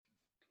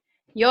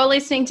You're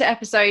listening to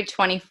episode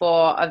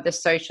 24 of the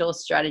Social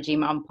Strategy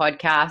Mum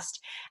podcast,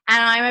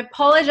 and I'm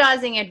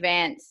apologizing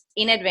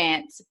in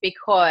advance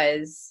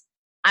because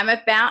I'm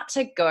about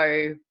to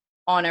go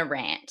on a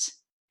rant.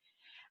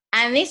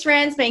 And this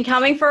rant's been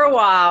coming for a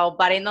while,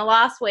 but in the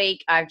last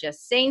week, I've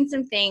just seen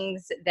some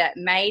things that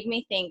made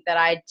me think that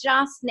I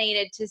just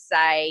needed to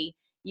say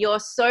your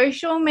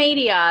social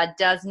media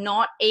does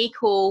not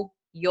equal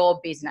your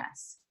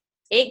business.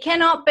 It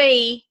cannot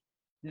be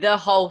the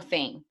whole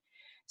thing.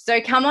 So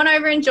come on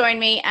over and join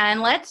me and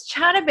let's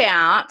chat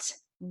about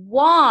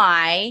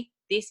why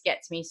this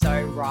gets me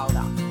so riled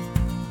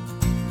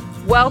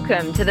up.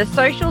 Welcome to the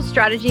Social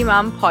Strategy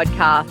Mum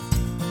podcast.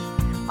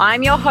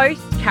 I'm your host,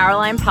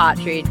 Caroline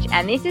Partridge,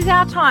 and this is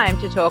our time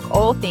to talk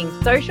all things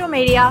social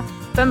media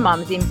for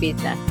mums in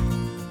business.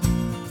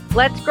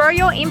 Let's grow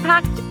your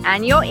impact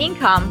and your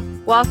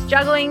income whilst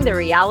juggling the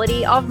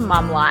reality of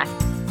mum life.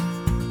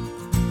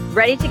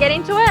 Ready to get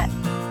into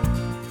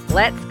it?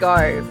 Let's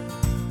go.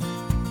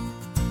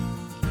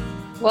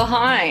 Well,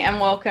 hi, and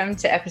welcome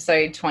to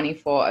episode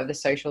 24 of the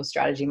Social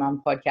Strategy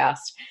Mum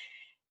podcast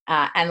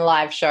and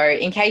live show.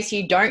 In case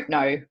you don't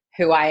know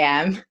who I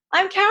am,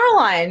 I'm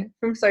Caroline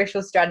from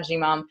Social Strategy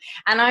Mum,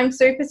 and I'm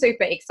super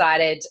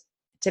excited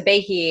to be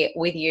here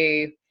with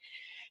you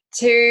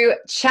to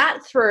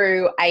chat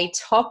through a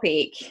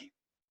topic.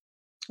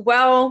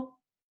 Well,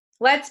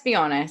 let's be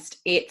honest,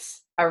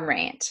 it's a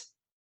rant.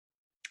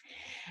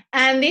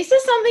 And this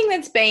is something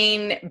that's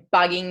been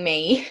bugging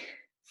me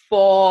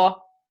for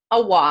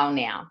a while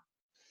now.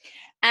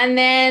 And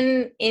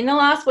then in the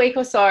last week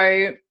or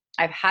so,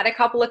 I've had a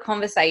couple of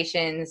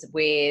conversations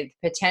with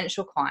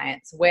potential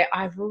clients where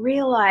I've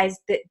realized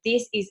that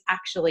this is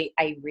actually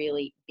a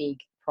really big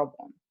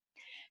problem.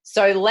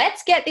 So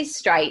let's get this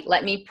straight.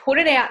 Let me put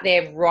it out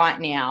there right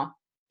now.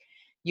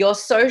 Your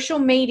social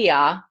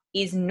media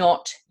is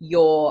not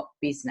your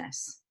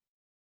business.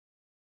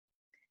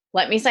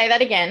 Let me say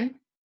that again.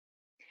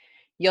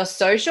 Your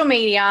social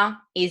media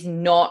is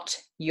not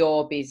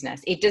your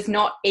business. It does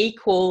not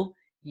equal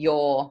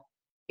your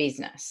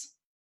business.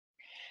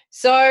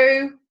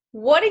 So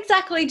what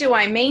exactly do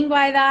I mean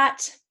by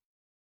that?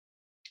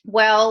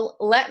 Well,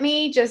 let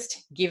me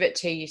just give it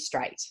to you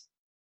straight.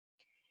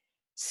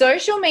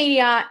 Social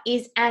media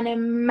is an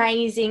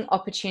amazing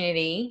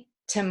opportunity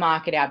to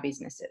market our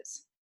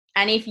businesses.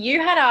 And if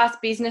you had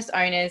asked business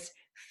owners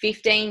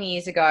 15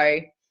 years ago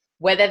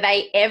whether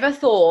they ever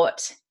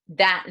thought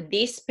that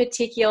this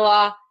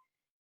particular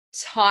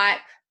type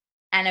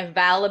and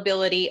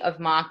availability of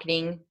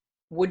marketing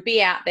would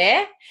be out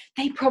there,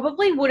 they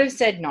probably would have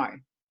said no.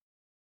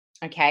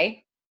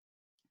 Okay.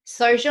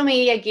 Social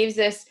media gives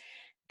us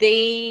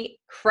the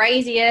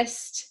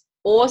craziest,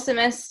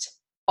 awesomest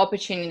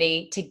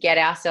opportunity to get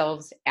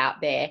ourselves out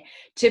there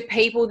to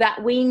people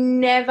that we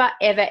never,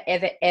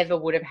 ever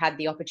would have had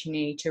the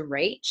opportunity to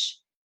reach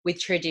with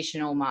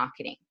traditional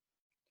marketing.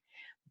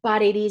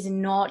 But it is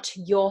not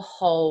your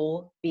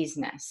whole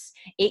business.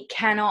 It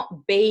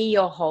cannot be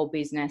your whole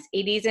business.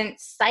 It isn't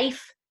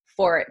safe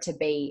for it to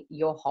be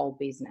your whole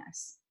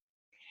business.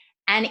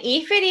 And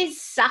if it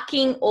is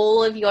sucking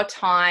all of your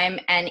time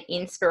and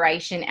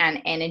inspiration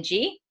and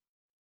energy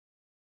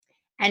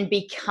and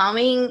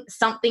becoming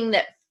something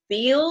that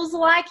feels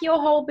like your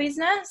whole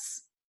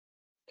business,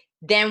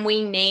 then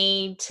we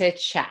need to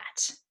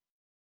chat,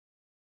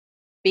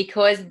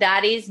 because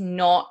that is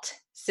not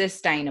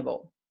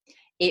sustainable.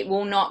 It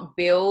will not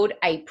build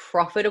a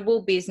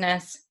profitable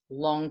business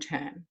long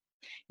term.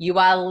 You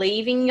are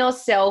leaving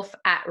yourself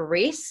at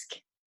risk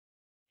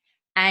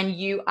and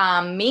you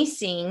are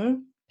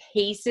missing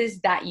pieces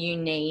that you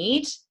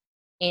need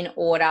in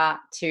order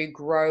to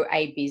grow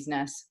a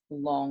business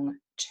long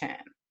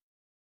term.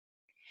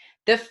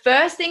 The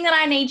first thing that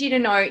I need you to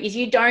know is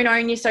you don't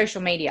own your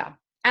social media.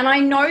 And I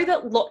know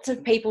that lots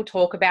of people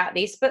talk about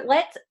this, but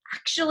let's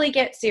actually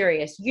get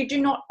serious. You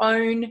do not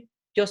own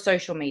your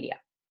social media.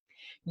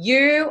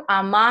 You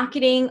are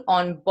marketing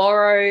on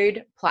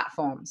borrowed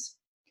platforms,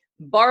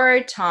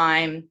 borrowed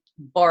time,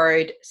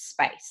 borrowed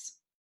space.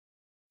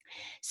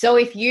 So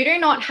if you do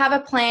not have a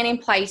plan in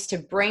place to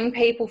bring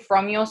people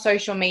from your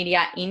social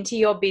media into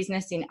your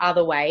business in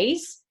other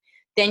ways,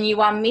 then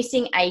you are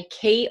missing a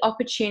key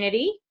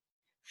opportunity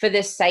for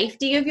the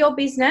safety of your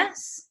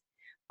business,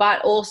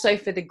 but also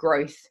for the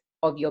growth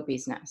of your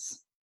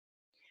business.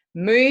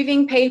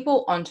 Moving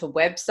people onto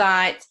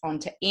websites,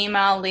 onto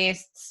email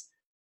lists,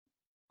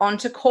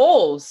 onto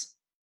calls,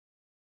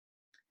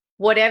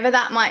 whatever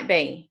that might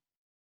be,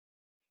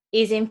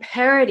 is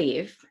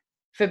imperative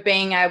for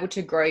being able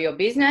to grow your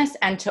business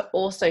and to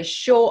also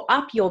shore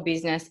up your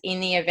business in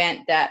the event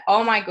that,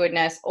 oh my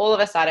goodness, all of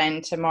a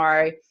sudden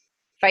tomorrow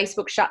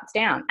Facebook shuts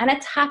down. And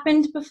it's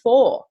happened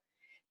before.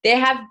 There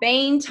have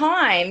been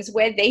times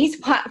where these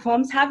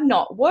platforms have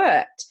not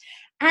worked,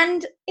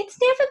 and it's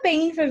never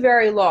been for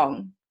very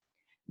long.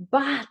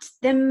 But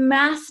the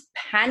mass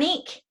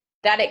panic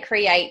that it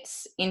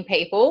creates in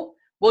people,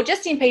 well,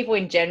 just in people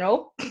in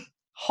general,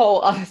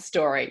 whole other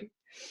story.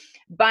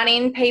 But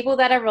in people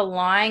that are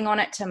relying on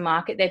it to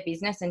market their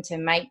business and to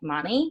make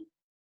money,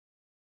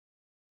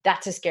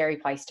 That's a scary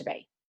place to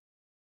be.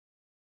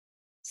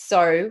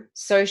 So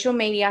social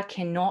media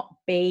cannot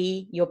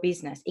be your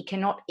business. It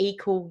cannot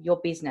equal your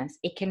business.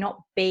 It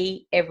cannot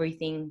be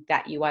everything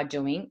that you are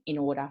doing in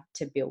order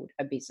to build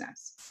a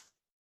business.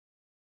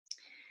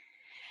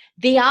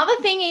 The other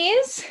thing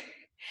is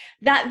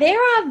that there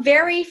are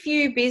very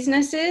few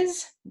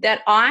businesses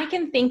that I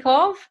can think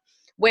of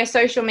where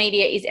social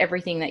media is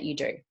everything that you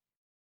do.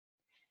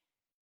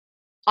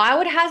 I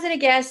would hazard a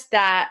guess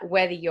that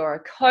whether you're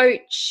a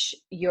coach,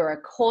 you're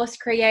a course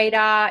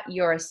creator,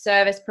 you're a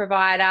service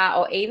provider,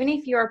 or even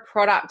if you're a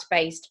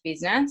product-based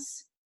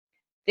business,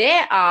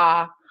 there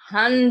are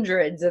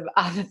hundreds of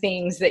other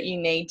things that you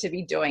need to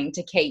be doing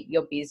to keep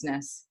your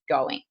business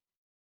going.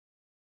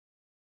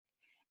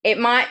 It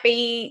might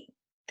be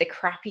the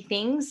crappy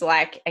things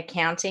like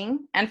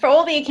accounting. And for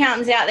all the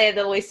accountants out there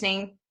that are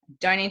listening,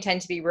 don't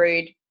intend to be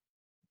rude.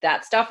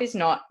 That stuff is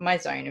not my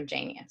zone of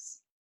genius.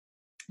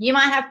 You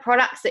might have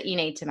products that you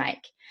need to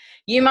make.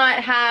 You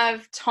might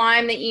have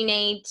time that you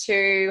need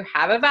to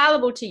have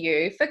available to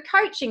you for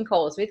coaching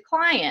calls with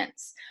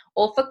clients,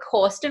 or for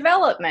course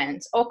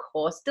development or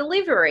course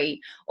delivery,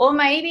 or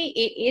maybe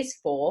it is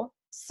for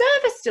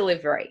service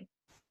delivery.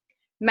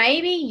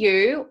 Maybe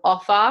you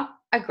offer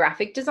a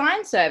graphic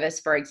design service,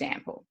 for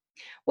example.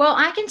 Well,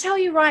 I can tell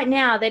you right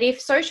now that if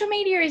social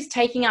media is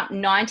taking up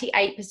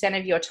 98%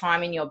 of your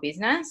time in your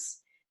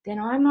business, then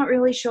I'm not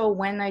really sure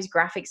when those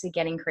graphics are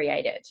getting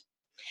created.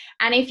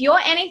 And if you're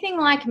anything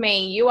like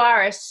me, you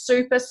are a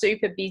super,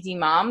 super busy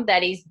mom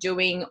that is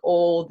doing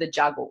all the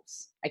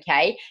juggles,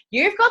 okay?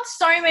 You've got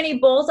so many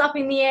balls up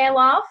in the air,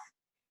 love,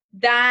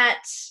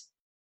 that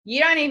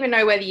you don't even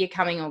know whether you're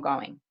coming or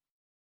going.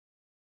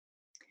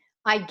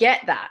 I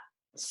get that.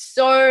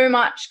 So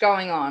much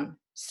going on.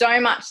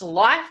 So much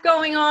life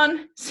going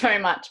on. So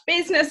much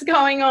business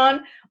going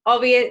on.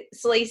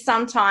 Obviously,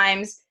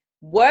 sometimes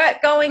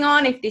work going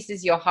on if this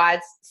is your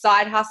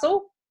side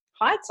hustle.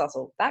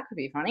 That could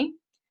be funny.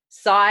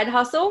 Side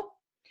hustle.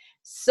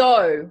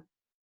 So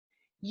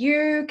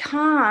you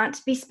can't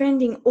be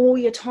spending all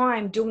your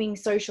time doing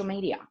social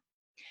media.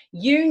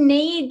 You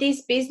need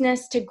this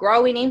business to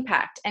grow in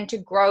impact and to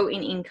grow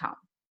in income.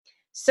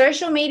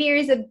 Social media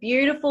is a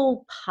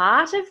beautiful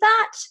part of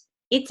that.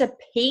 It's a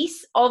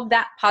piece of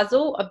that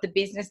puzzle of the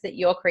business that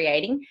you're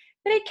creating,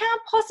 but it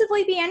can't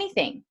possibly be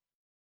anything.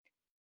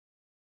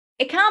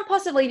 It can't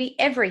possibly be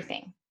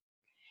everything.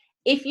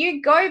 If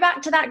you go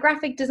back to that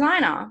graphic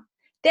designer,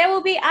 there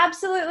will be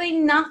absolutely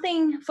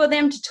nothing for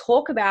them to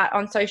talk about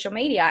on social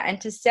media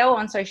and to sell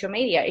on social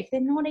media if they're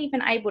not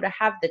even able to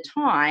have the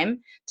time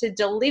to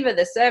deliver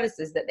the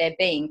services that they're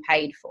being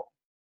paid for.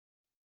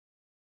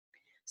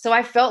 So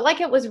I felt like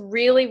it was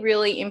really,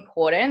 really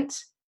important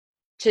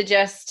to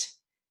just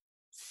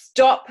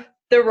stop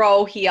the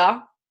roll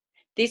here.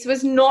 This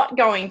was not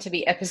going to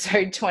be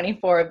episode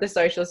 24 of the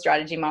Social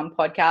Strategy Mum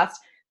podcast.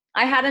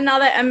 I had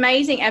another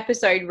amazing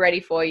episode ready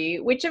for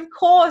you, which of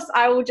course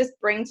I will just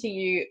bring to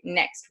you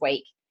next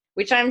week,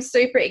 which I'm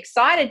super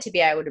excited to be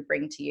able to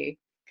bring to you.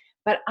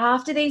 But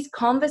after these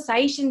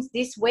conversations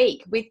this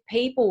week with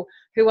people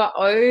who are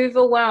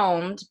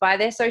overwhelmed by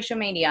their social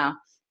media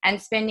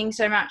and spending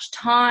so much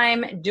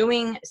time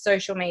doing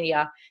social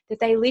media that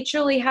they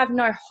literally have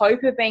no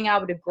hope of being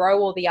able to grow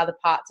all the other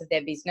parts of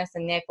their business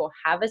and therefore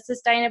have a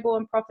sustainable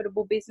and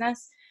profitable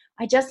business,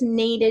 I just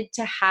needed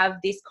to have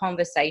this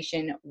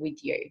conversation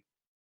with you.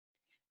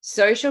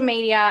 Social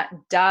media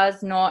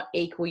does not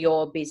equal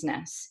your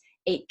business.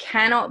 It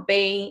cannot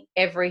be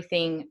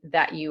everything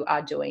that you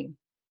are doing.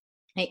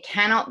 It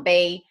cannot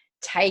be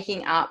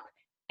taking up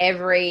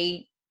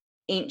every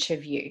inch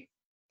of you.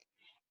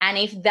 And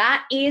if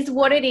that is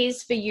what it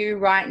is for you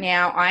right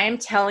now, I am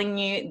telling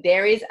you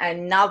there is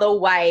another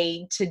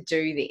way to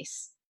do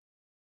this.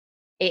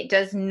 It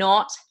does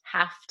not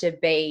have to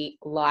be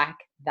like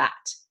that.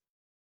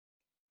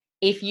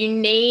 If you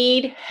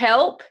need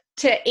help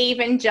to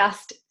even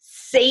just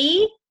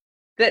see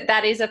that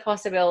that is a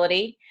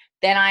possibility,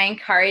 then I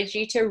encourage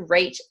you to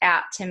reach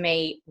out to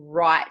me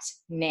right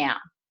now.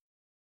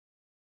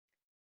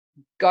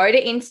 Go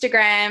to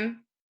Instagram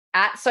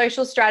at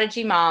Social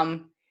Strategy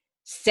Mum,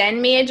 send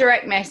me a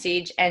direct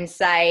message and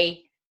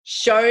say,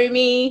 show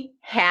me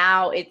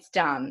how it's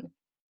done.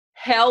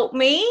 Help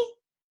me,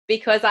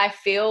 because I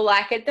feel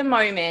like at the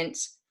moment,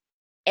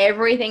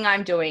 everything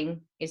I'm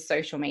doing is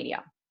social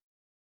media.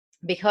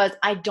 Because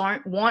I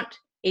don't want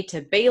it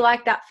to be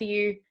like that for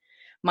you.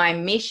 My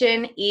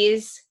mission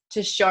is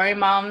to show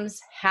mums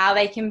how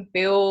they can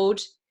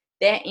build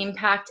their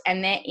impact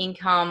and their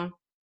income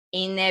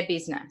in their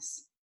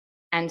business.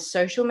 And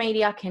social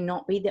media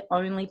cannot be the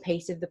only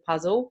piece of the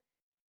puzzle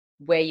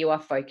where you are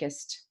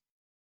focused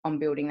on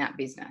building that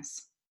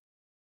business.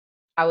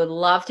 I would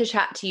love to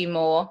chat to you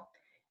more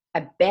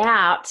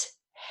about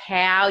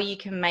how you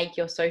can make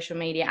your social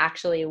media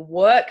actually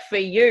work for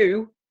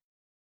you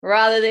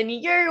rather than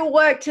you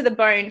work to the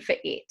bone for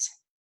it.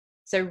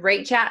 So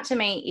reach out to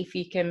me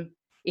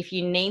if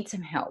you need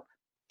some help.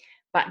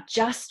 But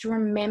just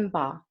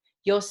remember,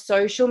 your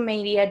social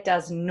media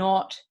does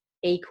not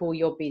equal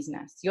your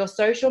business. Your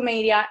social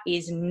media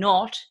is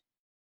not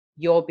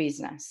your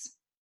business.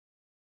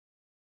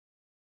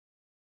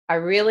 I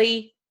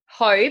really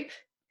hope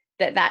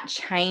that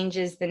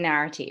changes the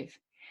narrative,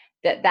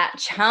 that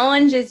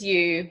challenges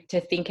you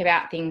to think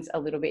about things a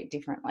little bit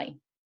differently.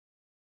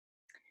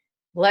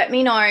 Let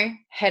me know.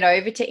 Head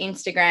over to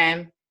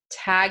Instagram,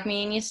 tag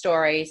me in your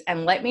stories,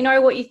 and let me know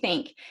what you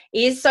think.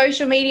 Is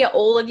social media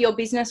all of your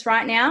business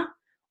right now,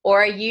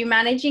 or are you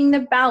managing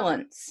the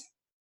balance?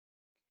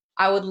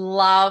 I would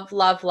love,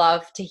 love,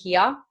 love to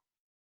hear.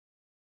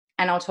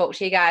 And I'll talk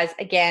to you guys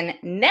again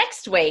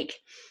next week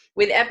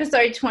with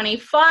episode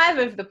 25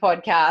 of the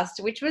podcast,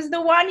 which was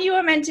the one you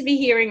are meant to be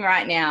hearing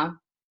right now,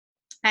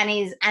 and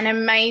is an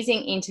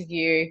amazing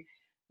interview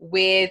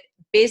with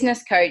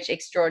business coach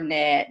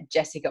extraordinaire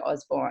Jessica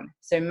Osborne.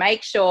 So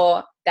make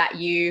sure that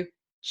you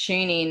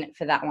tune in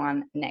for that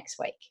one next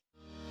week.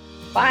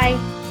 Bye.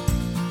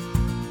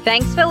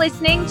 Thanks for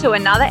listening to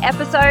another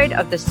episode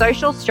of the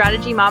Social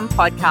Strategy Mum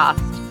podcast.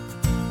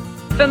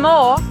 For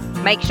more,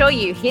 make sure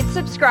you hit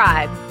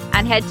subscribe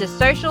and head to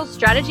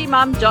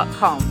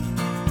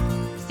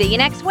socialstrategymum.com. See you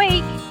next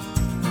week.